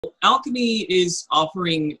Alchemy is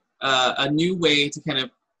offering a new way to kind of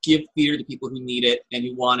give theater to people who need it and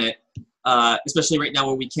who want it, especially right now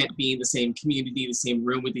where we can't be in the same community, the same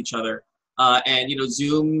room with each other. And, you know,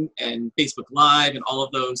 Zoom and Facebook Live and all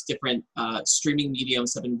of those different streaming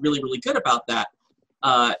mediums have been really, really good about that.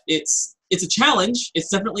 It's a challenge. It's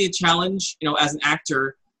definitely a challenge. You know, as an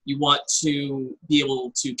actor, you want to be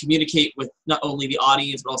able to communicate with not only the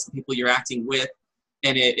audience, but also the people you're acting with.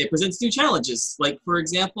 And it presents new challenges. Like, for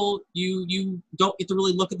example, you don't get to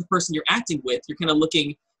really look at the person you're acting with. You're kind of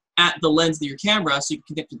looking at the lens of your camera so you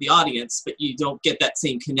can connect with the audience, but you don't get that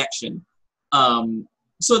same connection.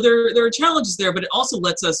 So there are challenges there, but it also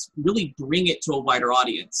lets us really bring it to a wider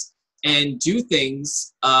audience and do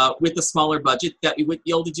things with a smaller budget that we wouldn't be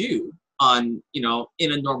able to do on, you know,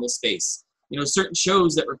 in a normal space. You know, certain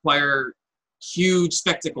shows that require huge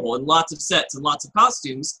spectacle and lots of sets and lots of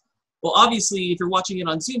costumes. Well, obviously, if you're watching it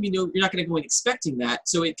on Zoom, you know, you're not going to go in expecting that.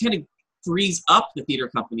 So it kind of frees up the theater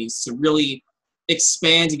companies to really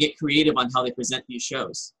expand and get creative on how they present these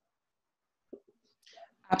shows.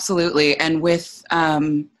 Absolutely. And with,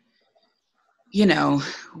 you know,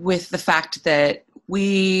 with the fact that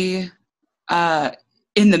we,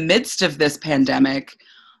 in the midst of this pandemic,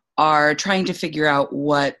 are trying to figure out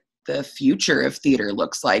what the future of theater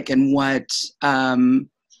looks like and what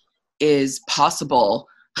is possible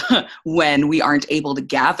when we aren't able to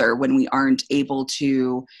gather, when we aren't able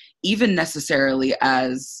to, even necessarily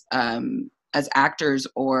as actors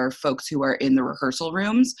or folks who are in the rehearsal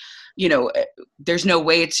rooms, you know, there's no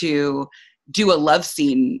way to do a love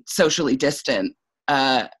scene socially distant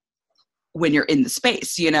when you're in the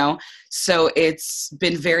space, you know? So it's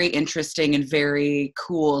been very interesting and very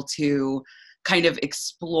cool to kind of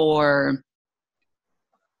explore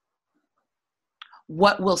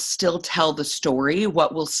what will still tell the story,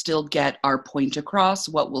 what will still get our point across,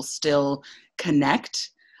 what will still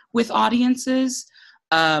connect with audiences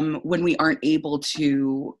when we aren't able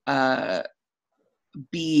to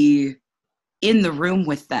be in the room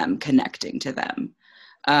with them, connecting to them,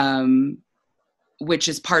 which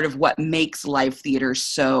is part of what makes live theater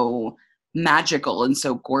so magical and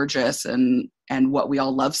so gorgeous and what we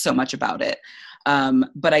all love so much about it.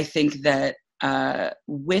 But I think that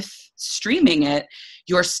with streaming it,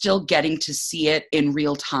 you're still getting to see it in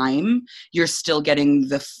real time. You're still getting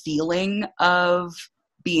the feeling of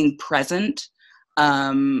being present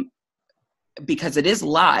because it is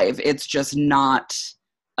live. It's just not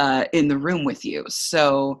in the room with you.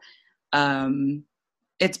 So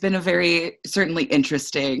it's been a very certainly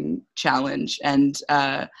interesting challenge. And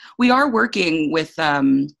we are working with,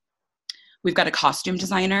 we've got a costume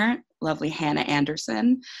designer, lovely Hannah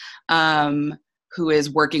Anderson, who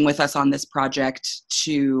is working with us on this project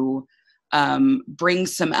to bring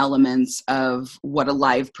some elements of what a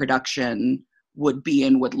live production would be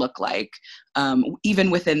and would look like, even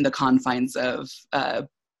within the confines of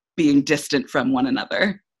being distant from one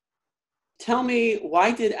another. Tell me,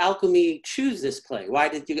 why did Alchemy choose this play? Why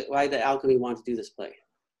did Alchemy want to do this play?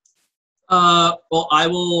 Well, I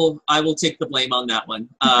will take the blame on that one.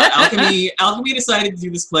 Alchemy decided to do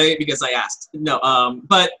this play because I asked. No,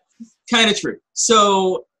 but kind of true.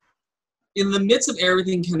 So in the midst of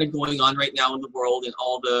everything kind of going on right now in the world and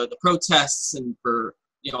all the protests and for,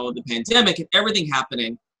 you know, the pandemic and everything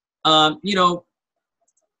happening, you know,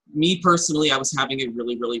 me personally, I was having a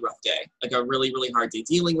really, really rough day, like a really, really hard day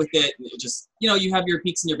dealing with it. And it just, you know, you have your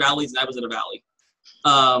peaks and your valleys, and I was in a valley.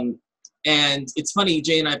 And it's funny,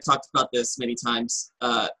 Jay and I have talked about this many times.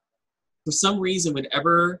 For some reason,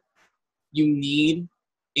 whenever you need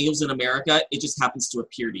Angels in America, it just happens to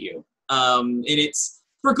appear to you. And it's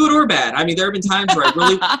for good or bad. I mean, there have been times where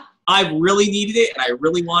I really needed it and I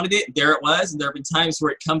really wanted it. There it was. And there have been times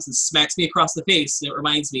where it comes and smacks me across the face and it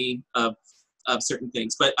reminds me of certain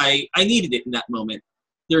things. But I needed it in that moment.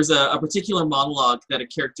 There's a particular monologue that a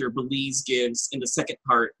character, Belize, gives in the second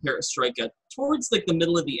part, Perestroika, towards like the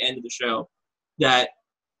middle of the end of the show, that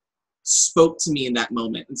spoke to me in that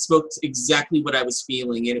moment and spoke to exactly what I was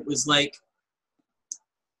feeling. And it was like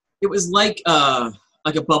a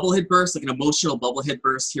bubblehead burst, like an emotional bubblehead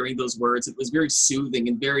burst, hearing those words. It was very soothing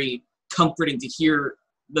and very comforting to hear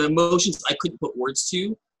the emotions I couldn't put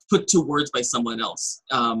to words by someone else.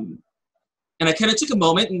 And I kind of took a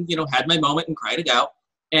moment and, you know, had my moment and cried it out.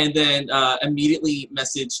 And then immediately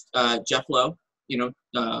messaged Jeff Lowe, you know,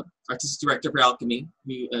 artistic director for Alchemy,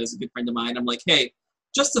 who is a good friend of mine. I'm like, hey,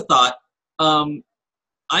 just a thought.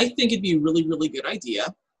 I think it'd be a really, really good idea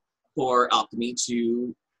for Alchemy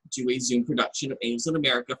to do a Zoom production of Angels in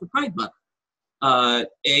America for Pride Month.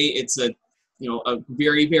 It's a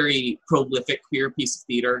very, very prolific queer piece of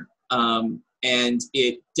theater, and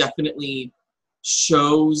it definitely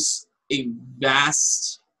shows a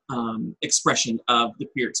vast expression of the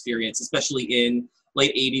queer experience, especially in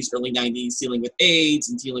late 80s, early 90s, dealing with AIDS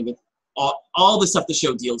and dealing with all the stuff the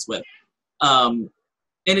show deals with. And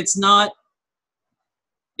it's not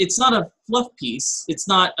a fluff piece. It's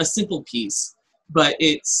not a simple piece, but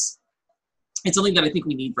it's something that I think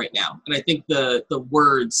we need right now. And I think the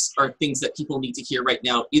words are things that people need to hear right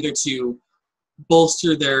now, either to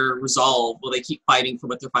bolster their resolve while they keep fighting for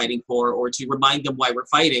what they're fighting for, or to remind them why we're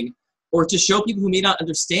fighting, or to show people who may not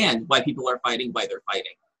understand why people are fighting, why they're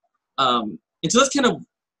fighting. And so that's kind of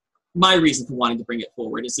my reason for wanting to bring it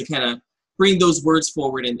forward, is to kind of bring those words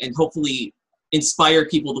forward and hopefully inspire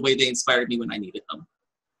people the way they inspired me when I needed them.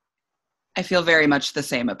 I feel very much the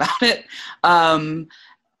same about it.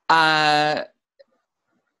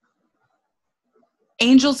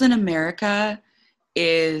 Angels in America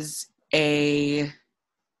is it's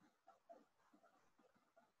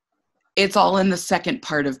all in the second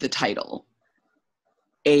part of the title.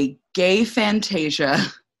 A gay fantasia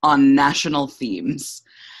on national themes.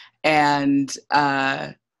 And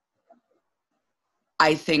I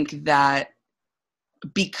think that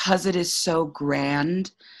because it is so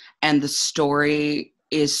grand and the story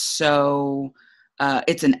is so,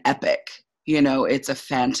 it's an epic, it's a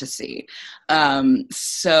fantasy.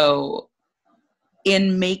 So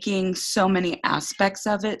in making so many aspects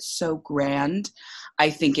of it so grand,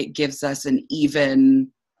 I think it gives us an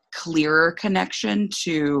even clearer connection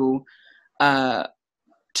to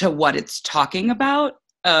what it's talking about,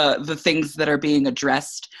 the things that are being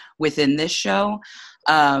addressed within this show.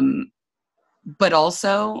 But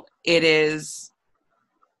also it is,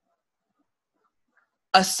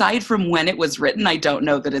 aside from when it was written, I don't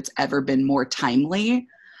know that it's ever been more timely.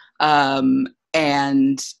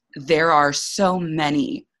 And there are so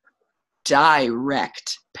many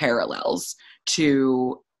direct parallels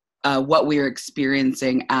to what we're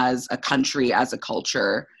experiencing as a country, as a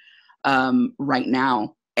culture, right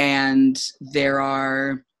now. And there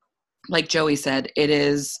are, like Joey said, it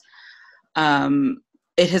has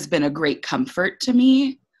been a great comfort to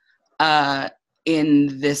me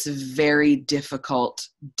in this very difficult,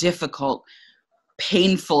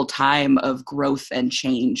 painful time of growth and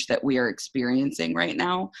change that we are experiencing right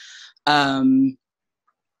now.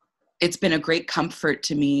 It's been a great comfort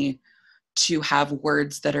to me to have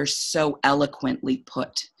words that are so eloquently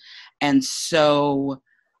put and so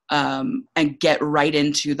and get right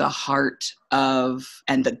into the heart of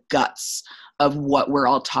and the guts of what we're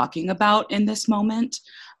all talking about in this moment,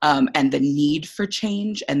 and the need for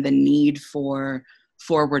change and the need for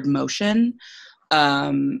forward motion.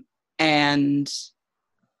 And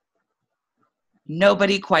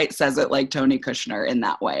nobody quite says it like Tony Kushner in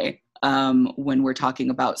that way, when we're talking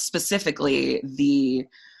about specifically the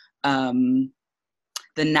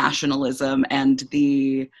nationalism and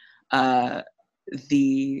the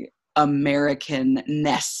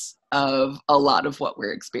American-ness of a lot of what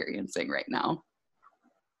we're experiencing right now.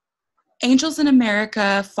 Angels in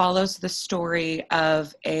America follows the story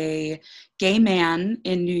of a gay man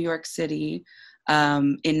in New York City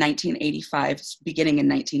in 1985, beginning in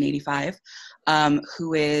 1985,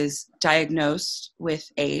 who is diagnosed with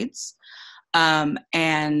AIDS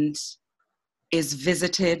and is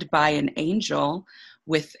visited by an angel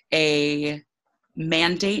with a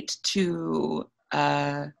mandate to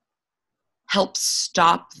help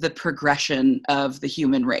stop the progression of the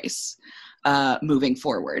human race moving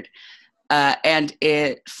forward. And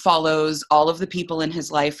it follows all of the people in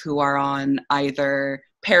his life who are on either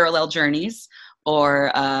parallel journeys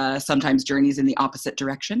or sometimes journeys in the opposite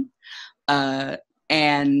direction.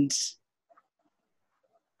 And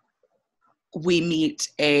we meet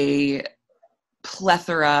a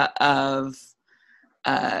plethora of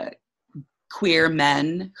queer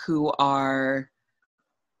men who are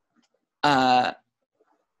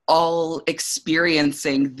all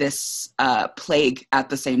experiencing this plague at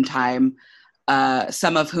the same time,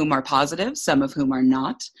 some of whom are positive, some of whom are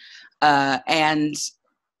not. And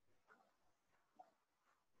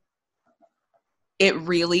it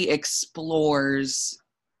really explores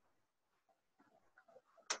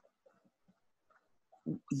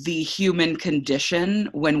the human condition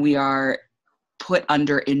when we are put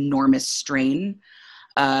under enormous strain.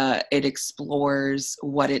 It explores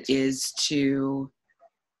what it is to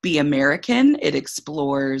be American. It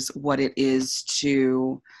explores what it is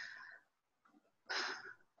to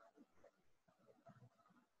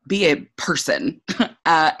be a person,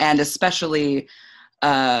 and especially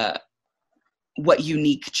what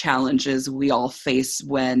unique challenges we all face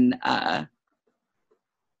when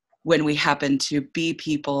we happen to be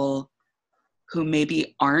people who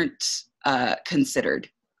maybe aren't considered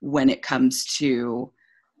when it comes to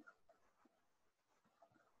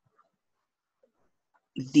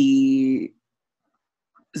the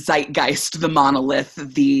zeitgeist, the monolith,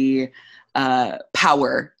 the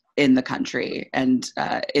power in the country and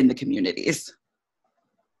in the communities.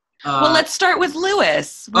 Well, let's start with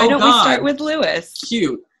Lewis. Why don't we start with Lewis?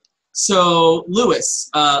 Cute. So Lewis.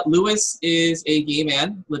 Lewis is a gay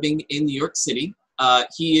man living in New York City.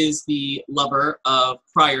 He is the lover of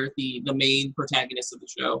Pryor, the main protagonist of the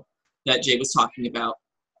show that Jay was talking about.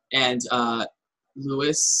 And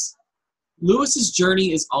Lewis's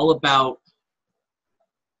journey is all about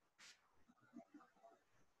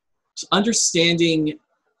understanding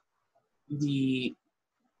the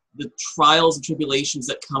trials and tribulations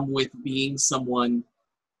that come with being someone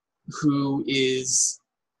who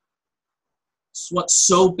wants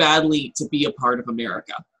so badly to be a part of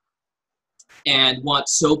America and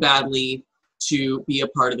wants so badly to be a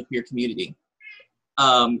part of the queer community,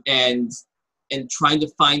 and trying to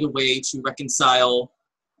find a way to reconcile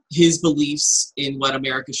his beliefs in what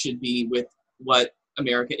America should be with what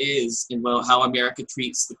America is and how America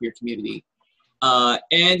treats the queer community.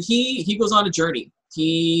 And he goes on a journey.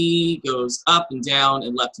 He goes up and down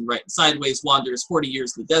and left and right and sideways, wanders 40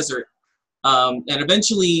 years in the desert, and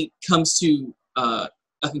eventually comes to a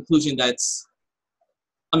conclusion that's,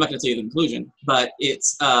 I'm not going to tell you the conclusion, but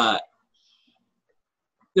it's, I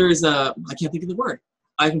can't think of the word.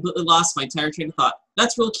 I completely lost my entire train of thought.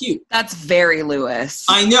 That's real cute. That's very Lewis.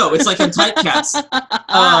 I know, it's like I'm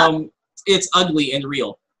typecast. It's ugly and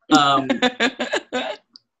real. But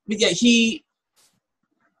yeah, he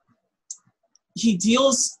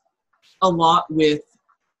deals a lot with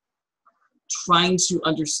trying to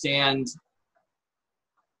understand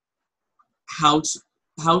how to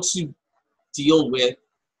deal with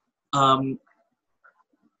the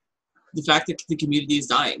fact that the community is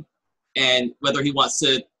dying, and whether he wants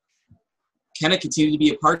to kind of continue to be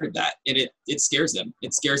a part of that. And it scares him.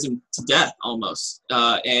 It scares him to death almost.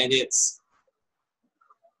 And it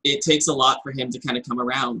takes a lot for him to kind of come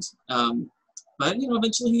around. But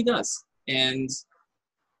eventually he does. And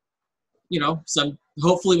some,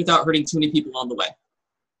 hopefully without hurting too many people on the way.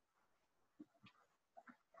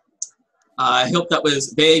 I hope that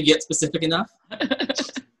was vague yet specific enough.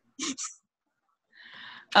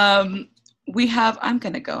 I'm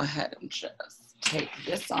going to go ahead and just take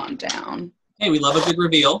this on down. Hey, we love a good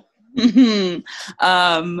reveal.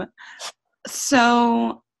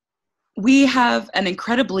 So we have an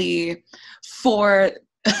incredibly, for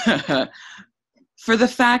the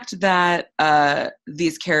fact that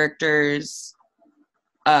these characters,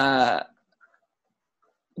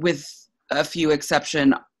 with a few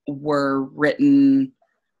exceptions, were written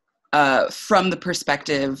from the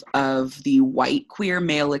perspective of the white queer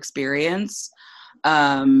male experience.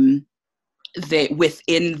 They,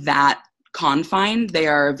 within that confine, they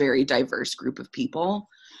are a very diverse group of people.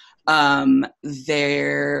 We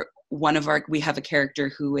have a character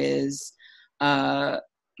who is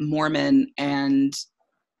Mormon and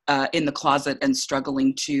in the closet and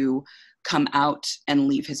struggling to come out and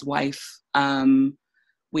leave his wife.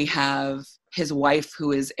 We have his wife,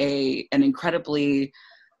 who is an incredibly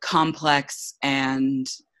complex and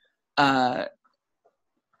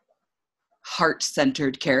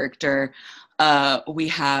heart-centered character. We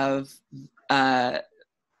have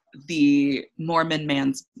the Mormon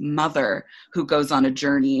man's mother, who goes on a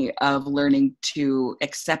journey of learning to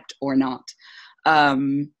accept or not.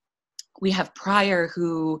 We have Pryor,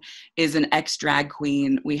 who is an ex-drag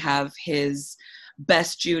queen. We have his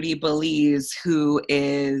Bess Judy Belize, who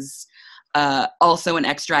is also an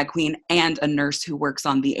ex-drag queen and a nurse who works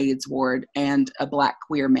on the AIDS ward, and a Black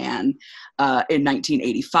queer man in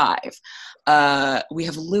 1985. We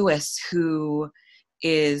have Lewis, who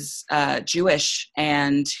is Jewish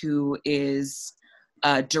and who is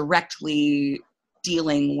directly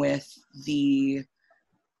dealing with the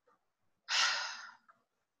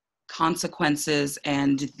consequences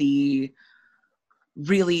and the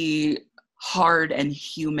really hard and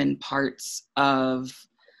human parts of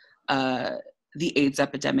the AIDS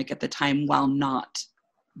epidemic at the time, while not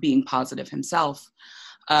being positive himself.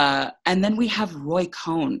 And then we have Roy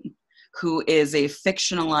Cohn, who is a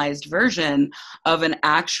fictionalized version of an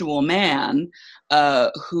actual man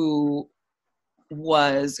who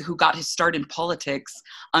got his start in politics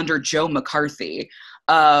under Joe McCarthy,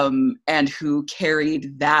 and who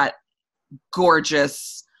carried that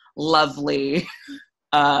gorgeous, lovely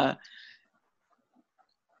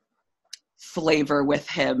flavor with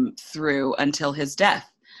him through until his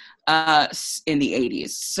death in the 80s.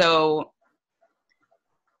 So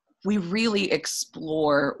we really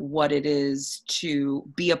explore what it is to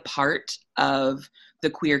be a part of the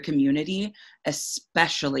queer community,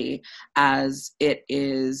 especially as it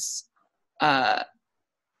is,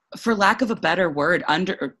 for lack of a better word,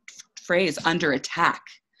 under attack.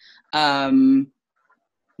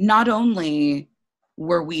 Not only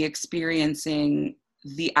were we experiencing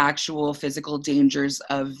the actual physical dangers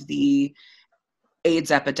of the AIDS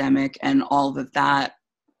epidemic and all that that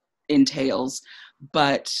entails,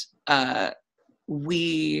 but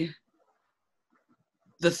the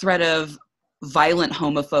threat of violent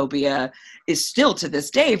homophobia is still to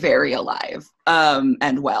this day very alive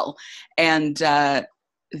and well. And on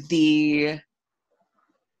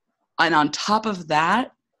top of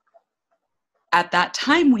that, at that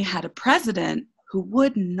time, we had a president who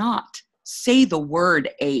would not say the word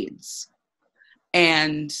AIDS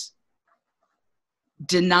and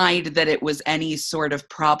denied that it was any sort of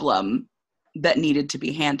problem that needed to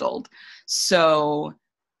be handled. So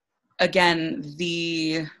again,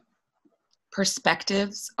 the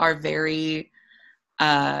perspectives are varied,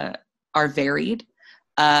 and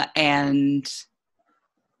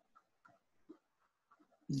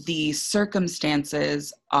the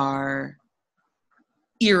circumstances are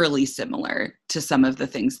eerily similar to some of the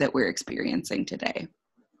things that we're experiencing today.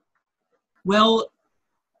 Well,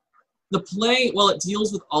 the play, while it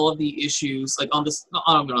deals with all of the issues, like on this, not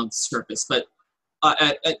on the surface, but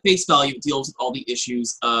at face value, it deals with all the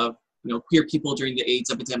issues of, you know, queer people during the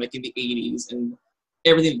AIDS epidemic in the 80s and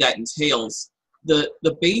everything that entails.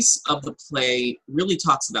 The base of the play really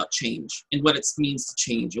talks about change and what it means to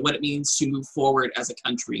change and what it means to move forward as a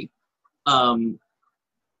country.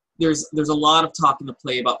 There's a lot of talk in the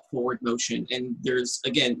play about forward motion, and there's,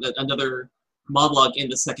 again, another monologue in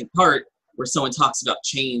the second part where someone talks about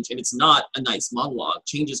change, and it's not a nice monologue.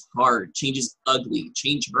 Change is hard, change is ugly,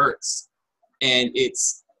 change hurts, and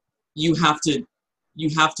you have to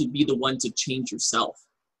be the one to change yourself.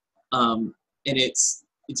 And it's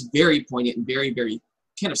very poignant and very, very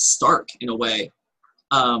kind of stark in a way.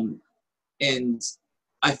 And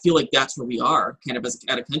I feel like that's where we are kind of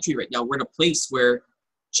at a country right now. We're in a place where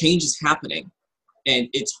change is happening and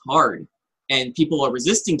it's hard, and people are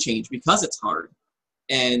resisting change because it's hard.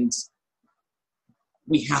 And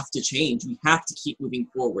we have to change. We have to keep moving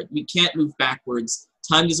forward. We can't move backwards.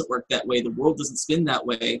 Time doesn't work that way. The world doesn't spin that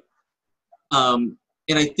way. And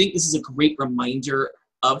I think this is a great reminder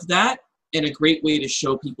of that and a great way to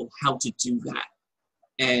show people how to do that.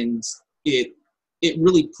 And it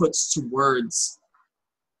really puts to words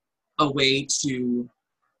a way to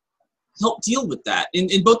help deal with that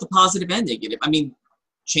in both the positive and negative. I mean,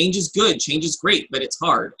 change is good, change is great, but it's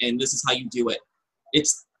hard, and this is how you do it.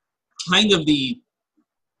 It's kind of the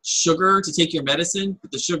sugar to take your medicine, but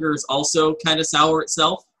the sugar is also kind of sour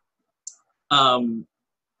itself.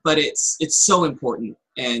 But it's so important,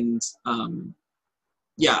 and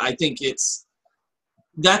yeah, I think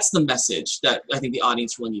that's the message that I think the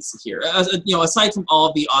audience really needs to hear. You know, aside from all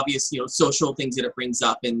of the obvious, you know, social things that it brings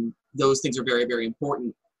up, and those things are very, very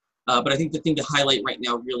important. But I think the thing to highlight right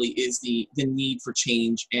now really is the need for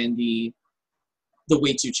change and the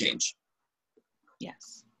way to change.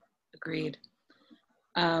 Yes, agreed.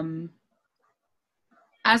 As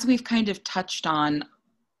we've kind of touched on,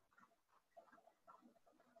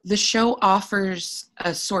 the show offers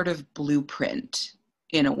a sort of blueprint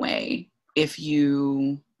in a way, if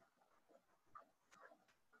you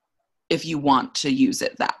want to use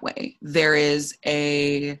it that way. There is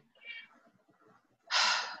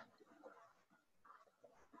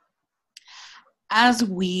as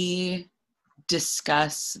we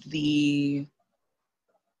discuss the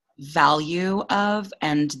value of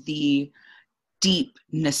and the deep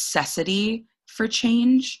necessity for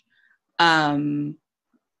change,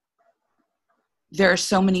 there are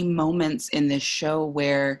so many moments in this show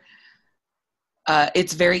where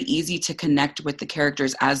it's very easy to connect with the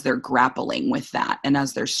characters as they're grappling with that and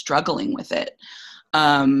as they're struggling with it.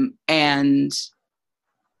 And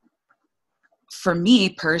for me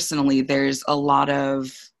personally, there's a lot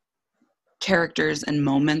of characters and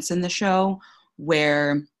moments in the show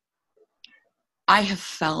where I have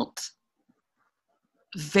felt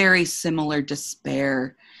very similar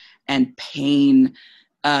despair and pain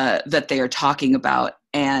that they are talking about,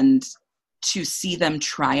 and to see them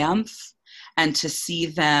triumph and to see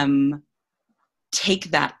them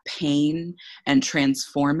take that pain and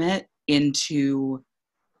transform it into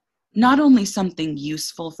not only something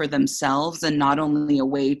useful for themselves and not only a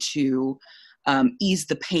way to ease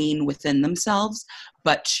the pain within themselves,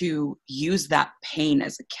 but to use that pain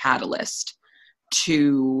as a catalyst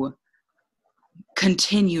to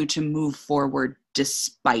continue to move forward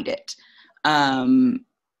despite it.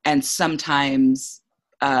 And sometimes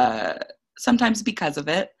because of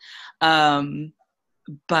it.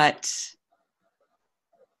 but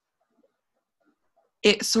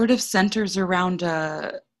it sort of centers around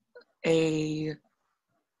a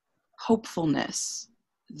hopefulness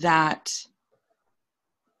that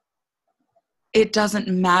it doesn't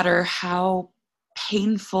matter how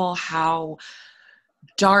painful, how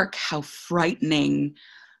dark, how frightening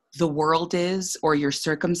the world is or your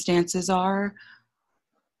circumstances are,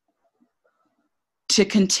 to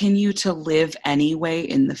continue to live anyway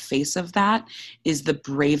in the face of that is the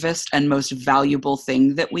bravest and most valuable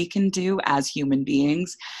thing that we can do as human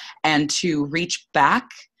beings. And to reach back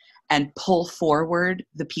and pull forward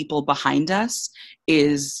the people behind us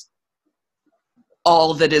is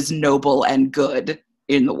all that is noble and good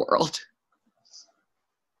in the world.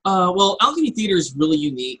 Well, Alchemy Theater is really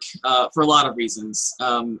unique for a lot of reasons.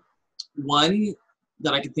 One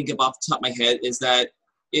that I can think of off the top of my head is that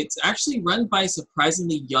it's actually run by a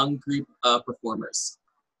surprisingly young group of performers.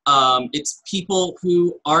 It's people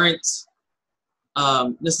who aren't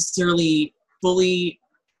necessarily fully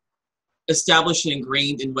established and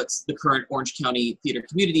ingrained in what's the current Orange County theater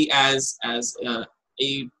community as I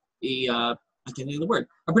can't think of the word,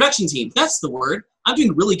 a production team. That's the word. I'm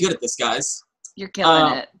doing really good at this, guys. You're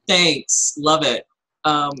killing it. Thanks. Love it.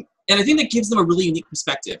 And I think that gives them a really unique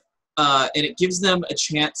perspective. And it gives them a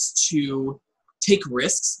chance to take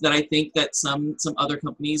risks that I think that some other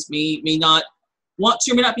companies may not want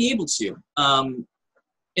to or may not be able to.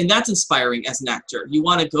 And that's inspiring as an actor. You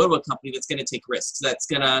want to go to a company that's going to take risks, that's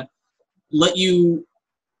going to let you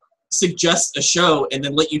suggest a show and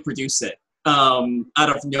then let you produce it out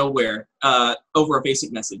of nowhere over a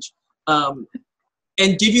basic message. And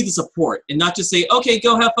give you the support and not just say, okay,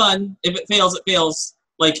 go have fun. If it fails, it fails.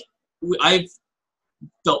 Like, I've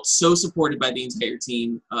felt so supported by the entire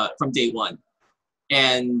team from day one.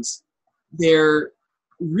 And they're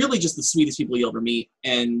really just the sweetest people you'll ever meet,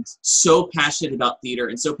 and so passionate about theater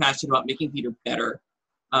and so passionate about making theater better,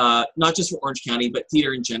 not just for Orange County, but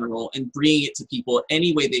theater in general, and bringing it to people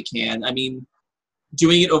any way they can. I mean,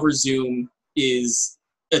 doing it over Zoom is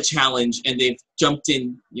a challenge, and they've jumped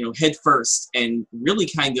in, head first and really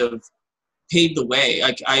kind of paved the way.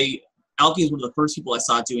 Like, Alchemy is one of the first people I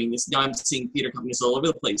saw doing this. Now I'm seeing theater companies all over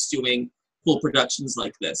the place doing full productions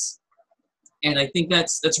like this. And I think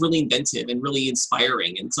that's really inventive and really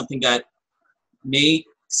inspiring, and something that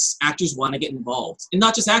makes actors want to get involved. And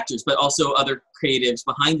not just actors, but also other creatives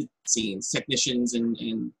behind the scenes, technicians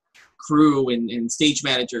and crew and stage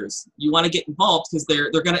managers. You want to get involved because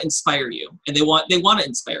they're going to inspire you, and they want to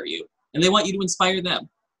inspire you, and they want you to inspire them.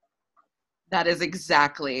 That is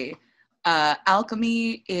exactly.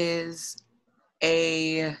 Alchemy is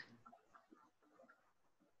a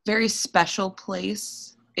very special place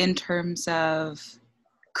in terms of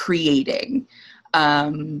creating.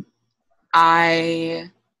 There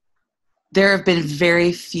have been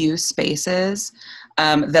very few spaces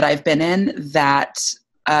that I've been in that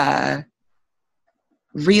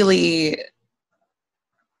really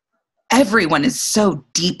everyone is so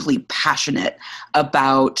deeply passionate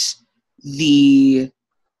about the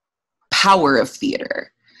power of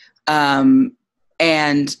theater. And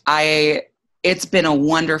it's been a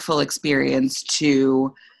wonderful experience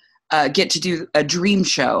to get to do a dream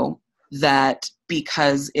show that,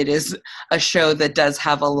 because it is a show that does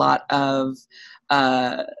have a lot of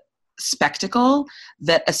spectacle,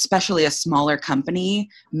 that especially a smaller company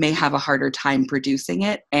may have a harder time producing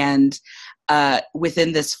it. And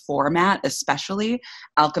within this format, especially,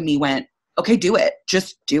 Alchemy went, okay, do it.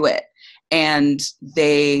 Just do it. And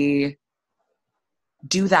they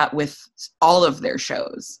do that with all of their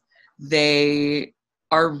shows. They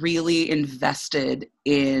are really invested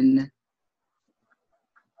in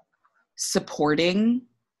supporting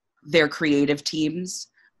their creative teams,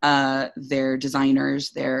 their designers,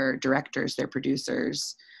 their directors, their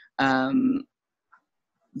producers,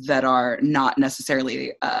 that are not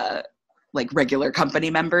necessarily like regular company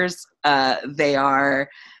members. They are,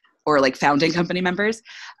 or like founding company members.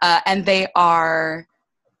 And they are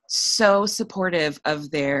so supportive of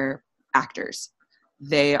their actors.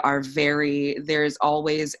 They are there's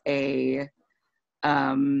always a,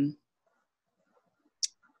 I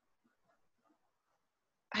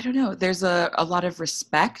don't know, there's a lot of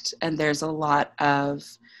respect, and there's a lot of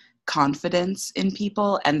confidence in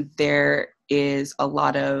people, and there is a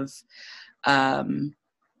lot of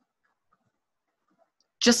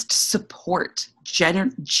just support,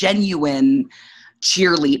 genuine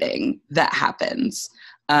cheerleading that happens.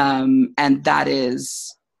 And that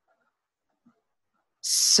is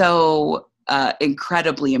so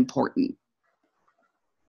incredibly important